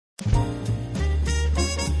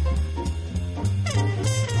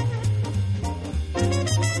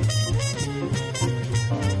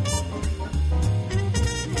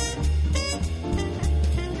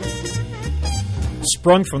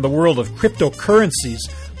Sprung from the world of cryptocurrencies,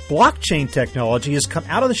 blockchain technology has come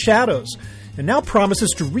out of the shadows and now promises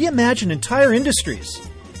to reimagine entire industries.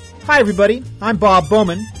 Hi, everybody. I'm Bob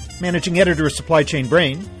Bowman, managing editor of Supply Chain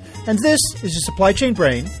Brain, and this is your Supply Chain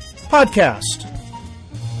Brain podcast.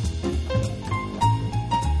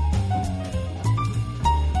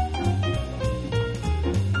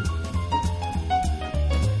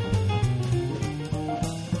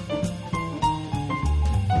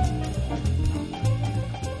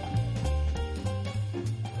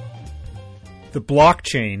 The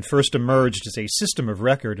blockchain first emerged as a system of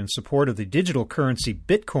record in support of the digital currency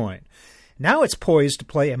Bitcoin. Now it's poised to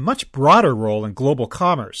play a much broader role in global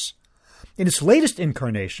commerce. In its latest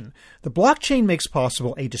incarnation, the blockchain makes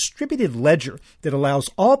possible a distributed ledger that allows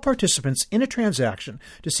all participants in a transaction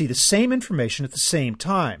to see the same information at the same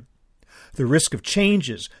time. The risk of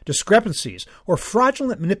changes, discrepancies, or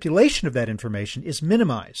fraudulent manipulation of that information is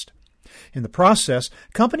minimized. In the process,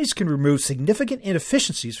 companies can remove significant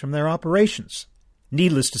inefficiencies from their operations.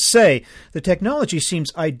 Needless to say, the technology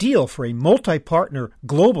seems ideal for a multi-partner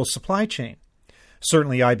global supply chain.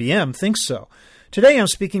 Certainly IBM thinks so. Today I'm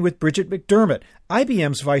speaking with Bridget McDermott,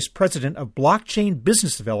 IBM's Vice President of Blockchain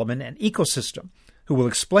Business Development and Ecosystem, who will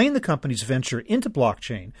explain the company's venture into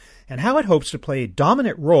blockchain and how it hopes to play a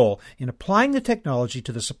dominant role in applying the technology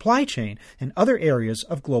to the supply chain and other areas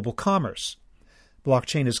of global commerce.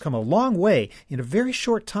 Blockchain has come a long way in a very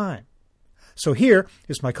short time. So here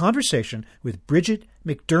is my conversation with Bridget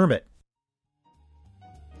McDermott.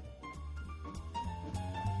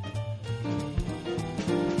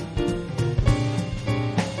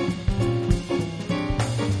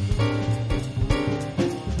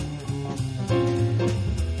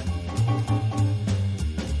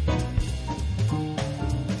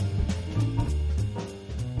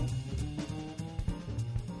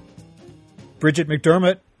 Bridget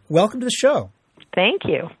McDermott, welcome to the show. Thank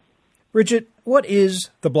you. Bridget, what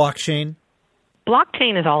is the blockchain?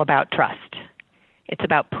 Blockchain is all about trust. It's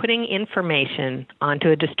about putting information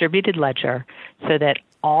onto a distributed ledger so that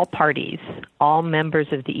all parties, all members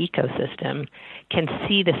of the ecosystem, can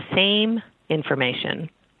see the same information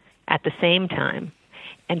at the same time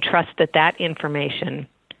and trust that that information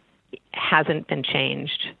hasn't been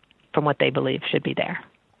changed from what they believe should be there.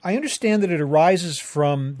 I understand that it arises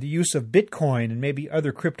from the use of Bitcoin and maybe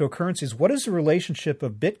other cryptocurrencies. What is the relationship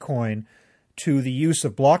of Bitcoin to the use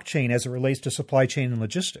of blockchain as it relates to supply chain and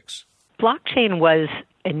logistics? Blockchain was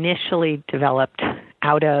initially developed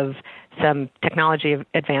out of some technology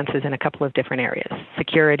advances in a couple of different areas: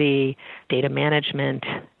 security, data management,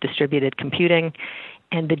 distributed computing.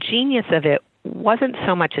 And the genius of it wasn't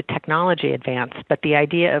so much a technology advance, but the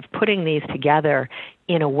idea of putting these together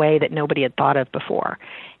in a way that nobody had thought of before.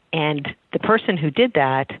 And the person who did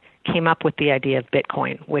that came up with the idea of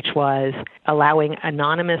Bitcoin, which was allowing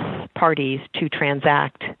anonymous parties to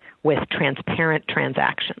transact with transparent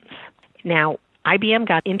transactions. Now, IBM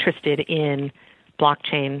got interested in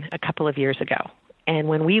blockchain a couple of years ago. And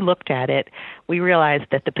when we looked at it, we realized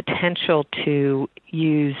that the potential to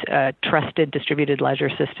use a trusted distributed ledger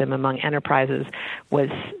system among enterprises was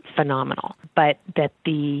phenomenal, but that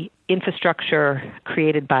the infrastructure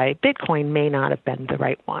created by Bitcoin may not have been the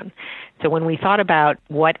right one. So when we thought about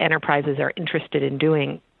what enterprises are interested in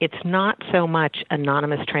doing, it's not so much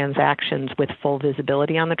anonymous transactions with full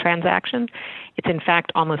visibility on the transaction. It's in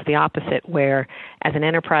fact almost the opposite, where as an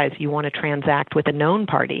enterprise you want to transact with a known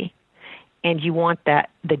party, and you want that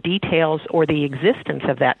the details or the existence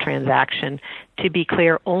of that transaction to be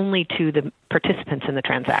clear only to the participants in the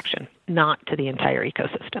transaction, not to the entire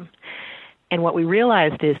ecosystem. And what we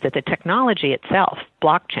realized is that the technology itself,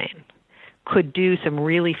 blockchain, could do some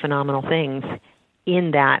really phenomenal things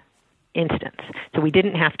in that instance. So we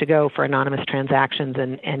didn't have to go for anonymous transactions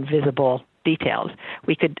and visible details.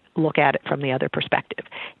 We could look at it from the other perspective.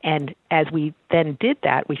 And as we then did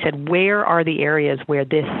that, we said, where are the areas where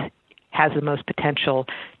this has the most potential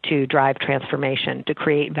to drive transformation, to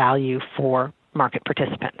create value for market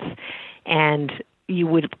participants? And you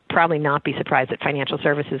would probably not be surprised that financial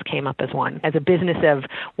services came up as one. As a business of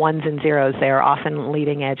ones and zeros, they are often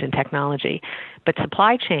leading edge in technology. But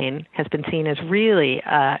supply chain has been seen as really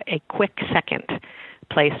a quick second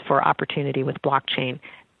place for opportunity with blockchain,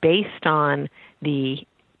 based on the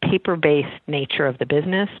paper-based nature of the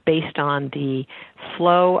business, based on the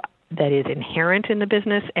flow that is inherent in the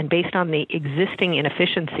business, and based on the existing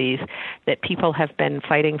inefficiencies that people have been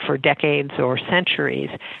fighting for decades or centuries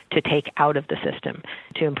to take out of the system,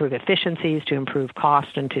 to improve efficiencies, to improve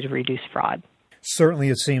cost, and to reduce fraud. Certainly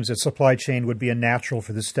it seems that supply chain would be a natural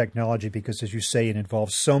for this technology because, as you say, it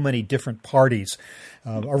involves so many different parties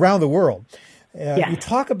around the world. Yes. You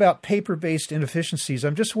talk about paper-based inefficiencies.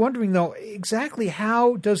 I'm just wondering, though, exactly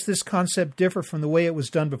how does this concept differ from the way it was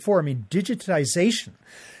done before? I mean, digitization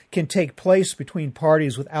can take place between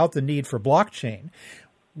parties without the need for blockchain.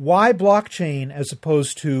 Why blockchain as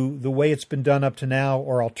opposed to the way it's been done up to now,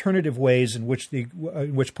 or alternative ways in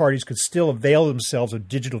which parties could still avail themselves of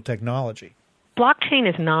digital technology? Blockchain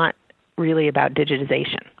is not really about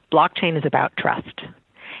digitization. Blockchain is about trust.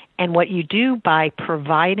 And what you do by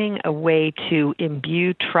providing a way to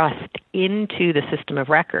imbue trust into the system of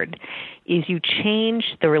record is you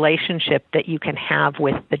change the relationship that you can have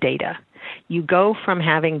with the data. You go from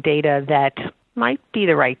having data that might be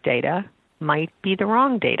the right data, might be the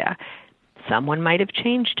wrong data. Someone might have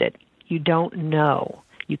changed it. You don't know.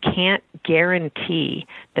 You can't guarantee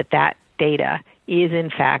that that data is,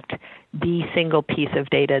 in fact, the single piece of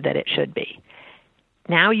data that it should be.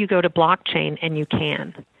 Now you go to blockchain and you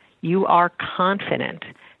can. You are confident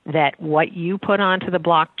that what you put onto the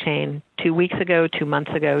blockchain 2 weeks ago, 2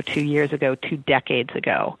 months ago, 2 years ago, 2 decades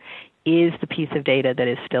ago is the piece of data that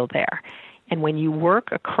is still there. And when you work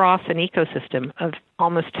across an ecosystem of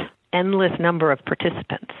almost endless number of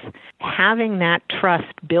participants, having that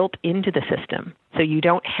trust built into the system so you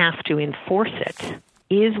don't have to enforce it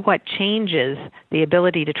is what changes the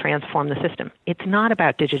ability to transform the system. It's not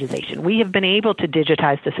about digitization. We have been able to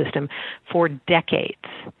digitize the system for decades.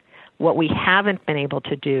 What we haven't been able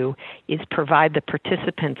to do is provide the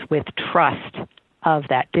participants with trust of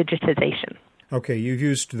that digitization. Okay, you've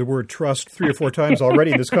used the word trust 3 or 4 times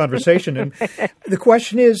already in this conversation. And the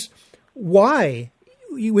question is, why,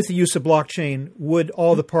 with the use of blockchain, would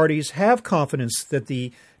all the parties have confidence that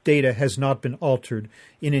the data has not been altered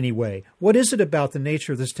in any way? What is it about the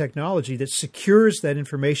nature of this technology that secures that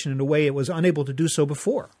information in a way it was unable to do so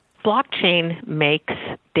before? Blockchain makes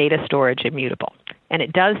data storage immutable, and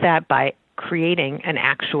it does that by creating an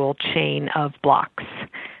actual chain of blocks.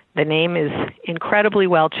 The name is incredibly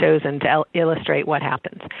well chosen to illustrate what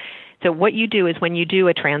happens. So what you do is when you do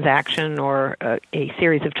a transaction or a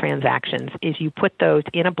series of transactions is you put those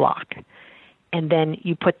in a block, and then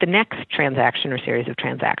you put the next transaction or series of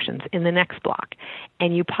transactions in the next block.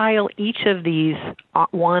 And you pile each of these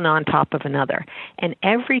one on top of another. And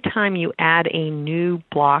every time you add a new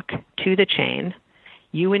block to the chain,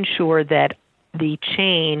 you ensure that the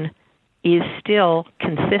chain is still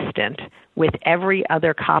consistent with every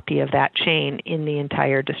other copy of that chain in the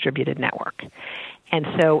entire distributed network. And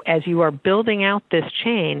so as you are building out this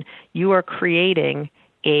chain, you are creating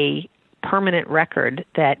a permanent record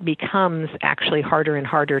that becomes actually harder and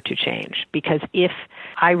harder to change. Because if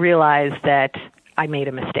I realize that I made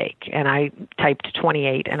a mistake and I typed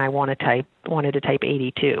 28 and I wanted to type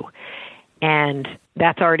 82, and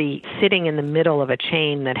that's already sitting in the middle of a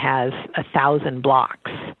chain that has 1,000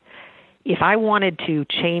 blocks, if I wanted to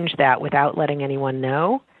change that without letting anyone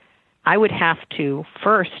know, I would have to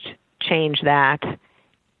first change that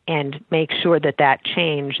and make sure that that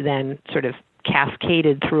change then sort of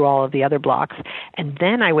cascaded through all of the other blocks. And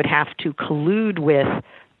then I would have to collude with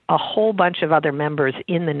a whole bunch of other members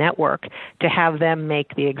in the network to have them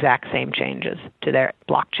make the exact same changes to their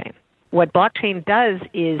blockchain. What blockchain does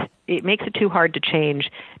is it makes it too hard to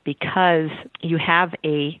change because you have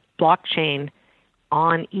a blockchain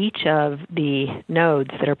on each of the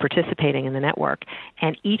nodes that are participating in the network,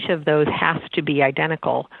 and each of those has to be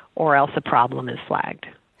identical or else a problem is flagged.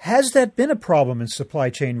 Has that been a problem in supply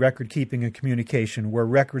chain record keeping and communication where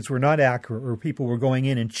records were not accurate or people were going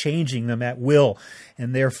in and changing them at will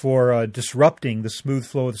and therefore disrupting the smooth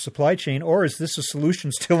flow of the supply chain? Or is this a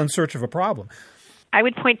solution still in search of a problem? I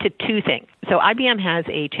would point to 2 things. So IBM has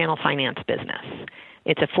a channel finance business.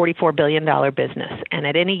 It's a $44 billion business. And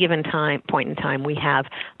at any given point in time, we have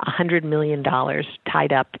 $100 million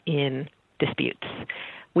tied up in disputes.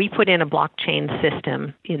 We put in a blockchain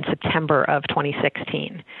system in September of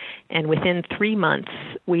 2016, and within 3 months,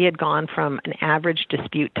 we had gone from an average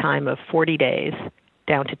dispute time of 40 days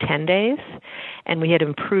down to 10 days, and we had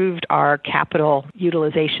improved our capital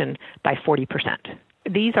utilization by 40%.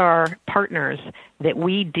 These are partners that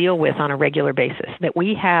we deal with on a regular basis, that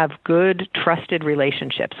we have good, trusted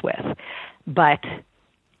relationships with. But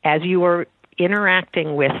as you are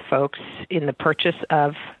interacting with folks in the purchase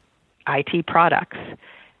of IT products,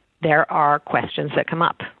 there are questions that come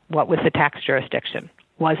up. What was the tax jurisdiction?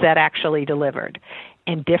 Was that actually delivered?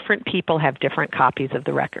 And different people have different copies of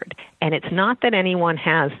the record. And it's not that anyone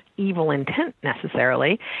has evil intent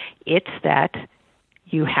necessarily. It's that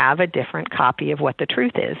you have a different copy of what the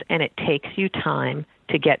truth is, and it takes you time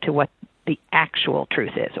to get to what the actual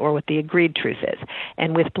truth is or what the agreed truth is.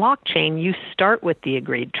 And with blockchain, you start with the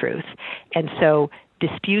agreed truth. And so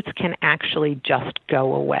disputes can actually just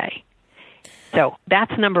go away. So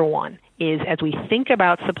that's number one, is as we think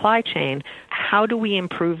about supply chain, how do we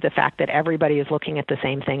improve the fact that everybody is looking at the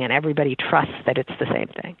same thing and everybody trusts that it's the same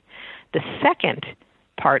thing? The second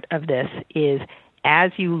part of this is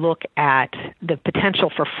as you look at the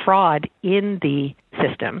potential for fraud in the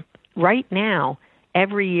system, right now,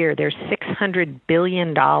 every year there's $600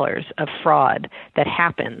 billion of fraud that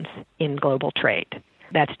happens in global trade.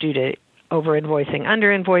 That's due to over-invoicing,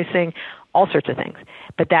 under-invoicing, all sorts of things.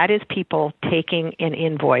 But that is people taking an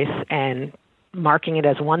invoice and marking it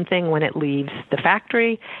as one thing when it leaves the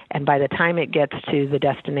factory, and by the time it gets to the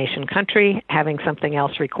destination country, having something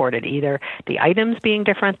else recorded, either the items being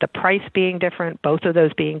different, the price being different, both of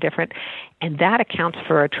those being different. And that accounts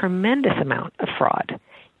for a tremendous amount of fraud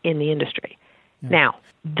in the industry. Yeah. Now,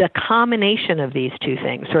 the combination of these two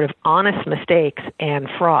things, sort of honest mistakes and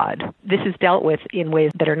fraud, this is dealt with in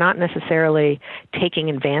ways that are not necessarily taking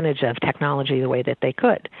advantage of technology the way that they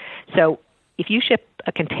could. So if you ship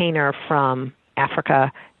a container from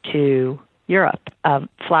Africa to Europe of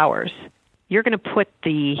flowers, you're going to put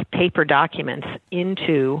the paper documents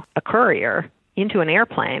into a courier, into an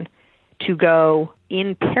airplane, to go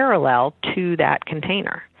in parallel to that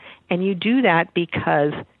container. And you do that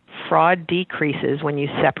because fraud decreases when you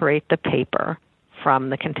separate the paper from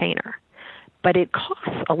the container. But it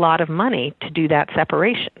costs a lot of money to do that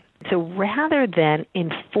separation. So rather than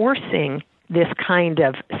enforcing this kind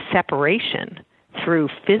of separation through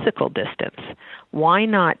physical distance, why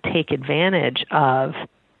not take advantage of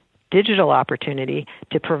digital opportunity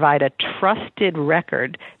to provide a trusted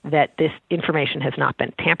record that this information has not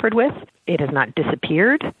been tampered with, it has not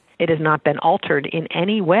disappeared, it has not been altered in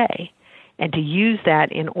any way, and to use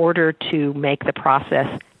that in order to make the process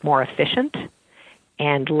more efficient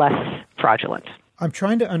and less fraudulent. I'm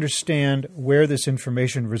trying to understand where this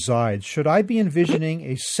information resides. Should I be envisioning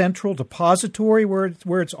a central depository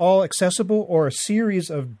where it's all accessible, or a series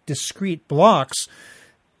of discrete blocks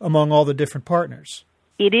among all the different partners?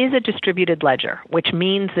 It is a distributed ledger, which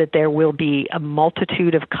means that there will be a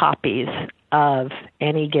multitude of copies of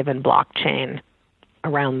any given blockchain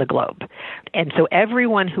around the globe. And so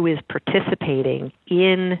everyone who is participating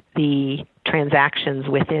in the transactions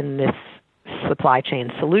within this supply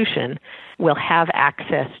chain solution will have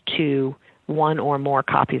access to one or more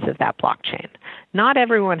copies of that blockchain. Not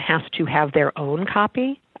everyone has to have their own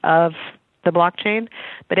copy of the blockchain,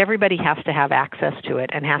 but everybody has to have access to it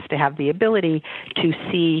and has to have the ability to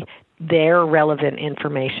see their relevant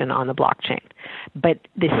information on the blockchain. But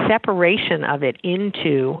the separation of it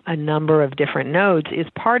into a number of different nodes is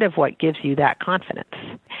part of what gives you that confidence.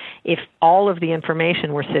 If all of the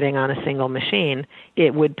information were sitting on a single machine,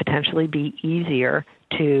 it would potentially be easier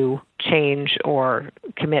to change or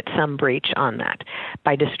commit some breach on that.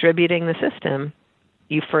 By distributing the system,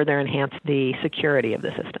 you further enhance the security of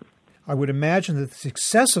the system. I would imagine that the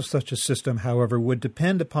success of such a system, however, would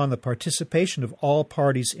depend upon the participation of all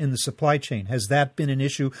parties in the supply chain. Has that been an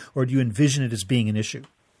issue, or do you envision it as being an issue?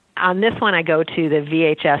 On this one, I go to the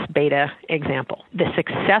VHS beta example. The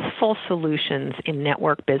successful solutions in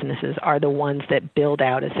network businesses are the ones that build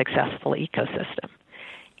out a successful ecosystem.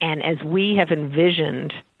 And as we have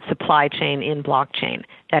envisioned supply chain in blockchain,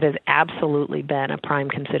 that has absolutely been a prime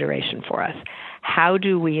consideration for us. How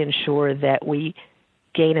do we ensure that we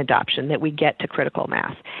gain adoption, that we get to critical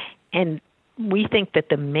mass? And we think that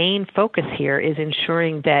the main focus here is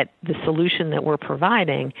ensuring that the solution that we're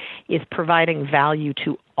providing is providing value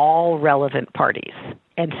to all relevant parties.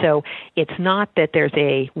 And so it's not that there's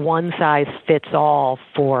a one-size-fits-all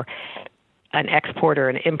for an exporter,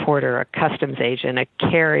 an importer, a customs agent, a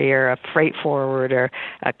carrier, a freight forwarder,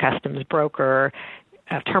 a customs broker,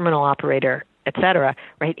 a terminal operator, et cetera,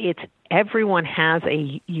 right? It's everyone has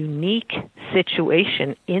a unique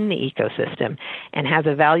situation in the ecosystem and has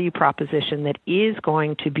a value proposition that is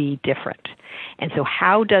going to be different. And so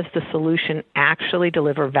how does the solution actually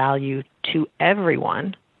deliver value to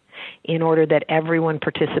everyone in order that everyone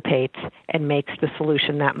participates and makes the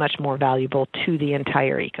solution that much more valuable to the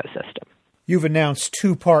entire ecosystem? You've announced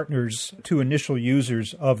two partners, two initial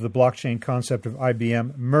users of the blockchain concept of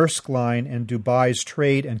IBM, Maersk Line and Dubai's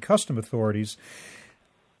Trade and Custom Authorities.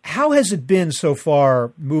 How has it been so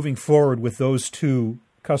far moving forward with those two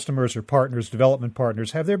customers or partners, development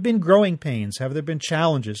partners? Have there been growing pains? Have there been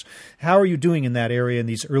challenges? How are you doing in that area in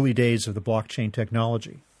these early days of the blockchain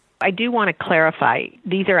technology? I do want to clarify,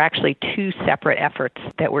 these are actually two separate efforts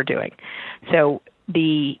that we're doing. So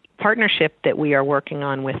the partnership that we are working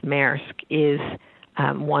on with Maersk is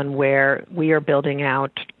one where we are building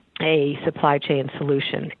out a supply chain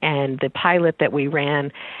solution. And the pilot that we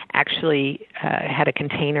ran actually had a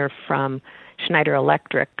container from Schneider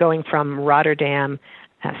Electric going from Rotterdam,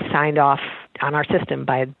 signed off on our system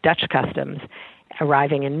by Dutch Customs,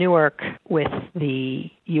 arriving in Newark with the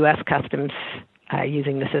U.S. Customs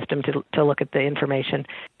using the system to look at the information.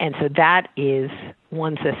 And so that is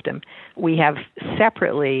one system. We have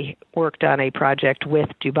separately worked on a project with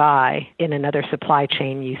Dubai in another supply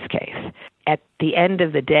chain use case. At the end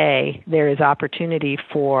of the day, there is opportunity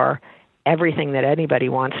for everything that anybody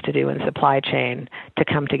wants to do in supply chain to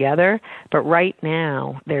come together. But right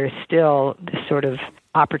now, there is still this sort of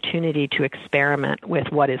opportunity to experiment with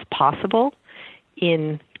what is possible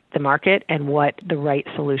in the market and what the right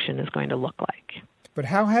solution is going to look like. But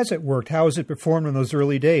how has it worked? How has it performed in those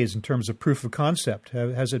early days in terms of proof of concept?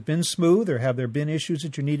 Has it been smooth, or have there been issues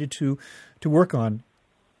that you needed to work on?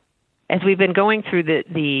 As we've been going through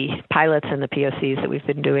the pilots and the POCs that we've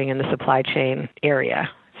been doing in the supply chain area,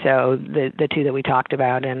 so the two that we talked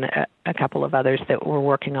about and a couple of others that we're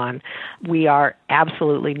working on, we are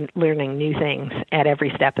absolutely learning new things at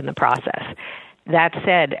every step in the process. That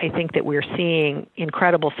said, I think that we're seeing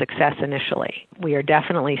incredible success initially. We are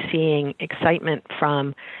definitely seeing excitement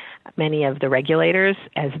from many of the regulators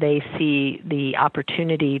as they see the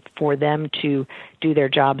opportunity for them to do their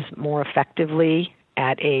jobs more effectively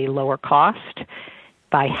at a lower cost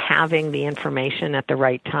by having the information at the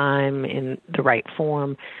right time in the right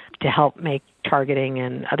form to help make targeting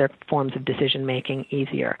and other forms of decision-making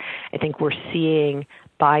easier. I think we're seeing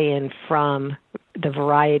buy-in from the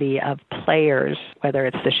variety of players, whether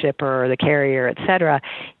it's the shipper or the carrier, et cetera,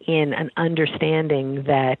 in an understanding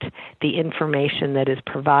that the information that is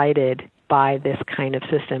provided by this kind of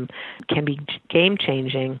system can be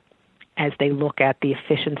game-changing as they look at the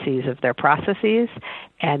efficiencies of their processes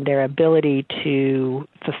and their ability to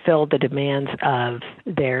fulfill the demands of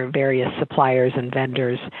their various suppliers and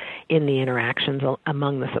vendors in the interactions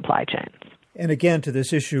among the supply chains. And again, to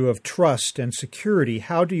this issue of trust and security,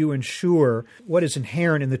 how do you ensure what is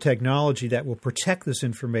inherent in the technology that will protect this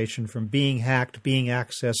information from being hacked, being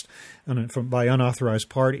accessed by unauthorized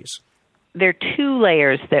parties? There are two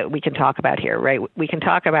layers that we can talk about here, right? We can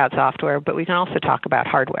talk about software, but we can also talk about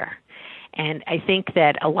hardware. And I think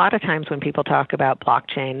that a lot of times when people talk about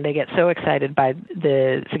blockchain, they get so excited by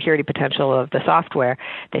the security potential of the software,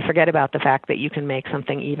 they forget about the fact that you can make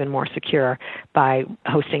something even more secure by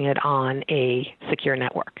hosting it on a secure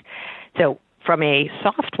network. So from a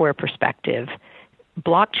software perspective,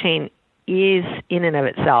 blockchain is in and of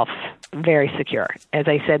itself very secure. As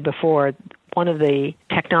I said before, one of the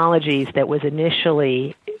technologies that was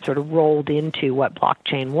initially sort of rolled into what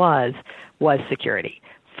blockchain was security.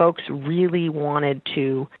 Folks really wanted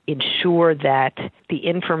to ensure that the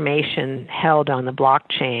information held on the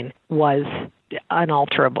blockchain was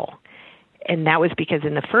unalterable. And that was because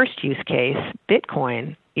in the first use case,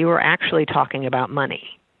 Bitcoin, you were actually talking about money.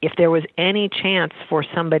 If there was any chance for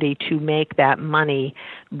somebody to make that money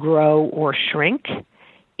grow or shrink,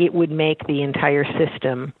 it would make the entire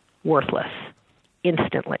system worthless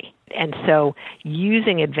instantly. And so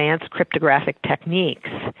using advanced cryptographic techniques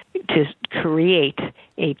to create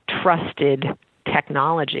a trusted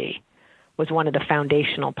technology was one of the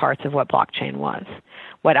foundational parts of what blockchain was.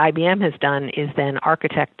 What IBM has done is then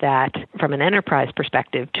architect that from an enterprise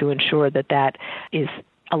perspective to ensure that that is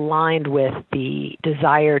aligned with the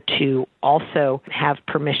desire to also have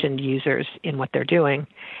permissioned users in what they're doing,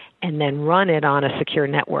 and then run it on a secure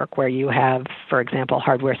network where you have, for example,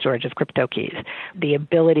 hardware storage of crypto keys. The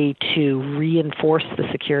ability to reinforce the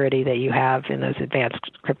security that you have in those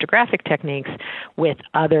advanced cryptographic techniques with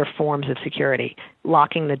other forms of security,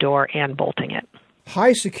 locking the door and bolting it.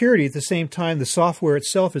 High security, at the same time, the software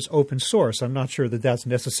itself is open source. I'm not sure that that's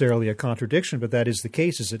necessarily a contradiction, but that is the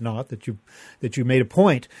case, is it not, that you made a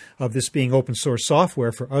point of this being open source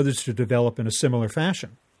software for others to develop in a similar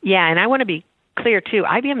fashion? Yeah, and I want to be clear, too.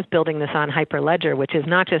 IBM is building this on Hyperledger, which is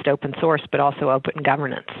not just open source, but also open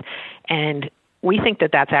governance. And we think that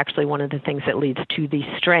that's actually one of the things that leads to the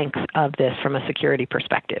strength of this from a security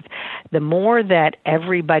perspective. The more that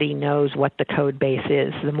everybody knows what the code base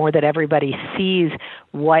is, the more that everybody sees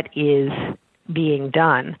what is being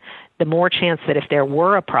done, the more chance that if there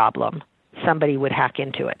were a problem, somebody would hack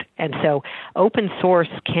into it. And so open source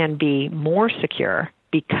can be more secure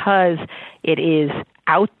because it is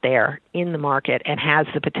out there in the market and has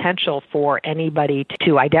the potential for anybody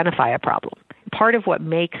to identify a problem. Part of what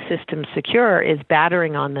makes systems secure is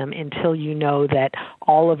battering on them until you know that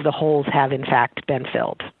all of the holes have in fact been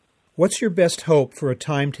filled. What's your best hope for a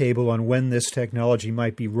timetable on when this technology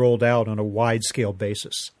might be rolled out on a wide-scale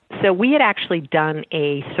basis? So we had actually done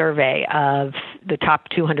a survey of the top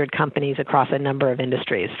 200 companies across a number of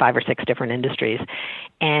industries, 5 or 6 different industries.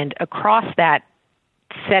 And across that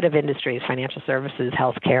set of industries, financial services,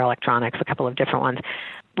 healthcare, electronics, a couple of different ones,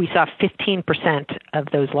 we saw 15% of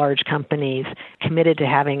those large companies committed to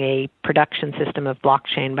having a production system of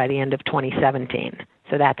blockchain by the end of 2017.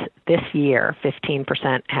 So that's this year,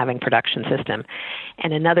 15% having production system,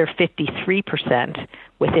 and another 53%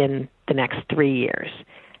 within the next 3 years.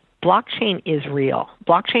 Blockchain is real.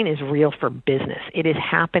 Blockchain is real for business. It is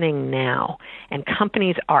happening now, and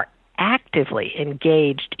companies are actively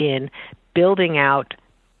engaged in building out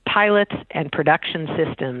pilots and production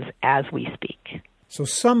systems as we speak. So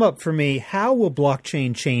sum up for me, how will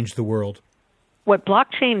blockchain change the world? What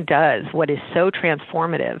blockchain does, what is so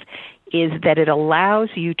transformative, is that it allows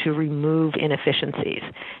you to remove inefficiencies.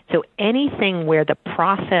 So anything where the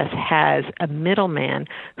process has a middleman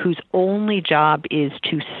whose only job is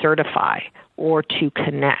to certify or to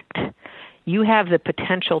connect, you have the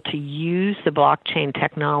potential to use the blockchain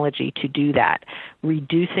technology to do that,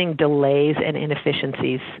 reducing delays and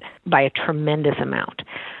inefficiencies by a tremendous amount.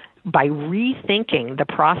 By rethinking the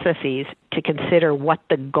processes to consider what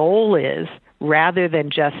the goal is rather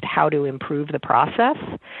than just how to improve the process,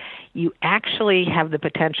 you actually have the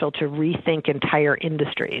potential to rethink entire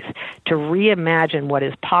industries, to reimagine what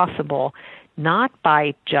is possible, not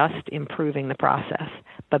by just improving the process,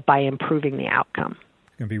 but by improving the outcome.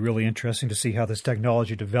 It's going to be really interesting to see how this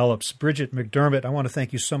technology develops. Bridget McDermott, I want to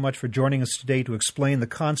thank you so much for joining us today to explain the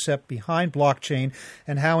concept behind blockchain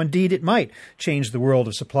and how indeed it might change the world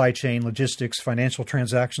of supply chain, logistics, financial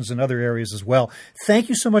transactions, and other areas as well. Thank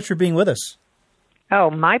you so much for being with us. Oh,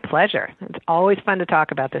 my pleasure. It's always fun to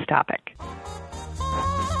talk about this topic.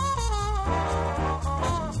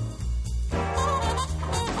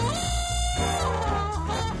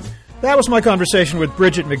 That was my conversation with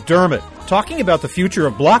Bridget McDermott, talking about the future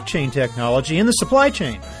of blockchain technology in the supply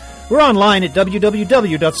chain. We're online at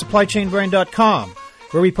www.supplychainbrain.com,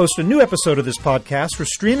 where we post a new episode of this podcast for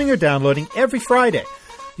streaming or downloading every Friday.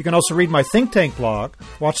 You can also read my Think Tank blog,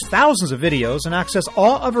 watch thousands of videos, and access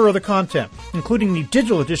all of our other content, including the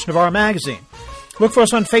digital edition of our magazine. Look for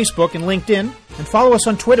us on Facebook and LinkedIn, and follow us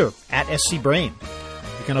on Twitter at SCBrain.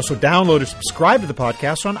 You can also download or subscribe to the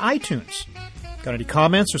podcast on iTunes. Got any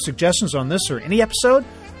comments or suggestions on this or any episode?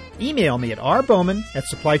 Email me at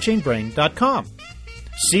rbowman@supplychainbrain.com.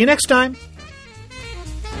 See you next time.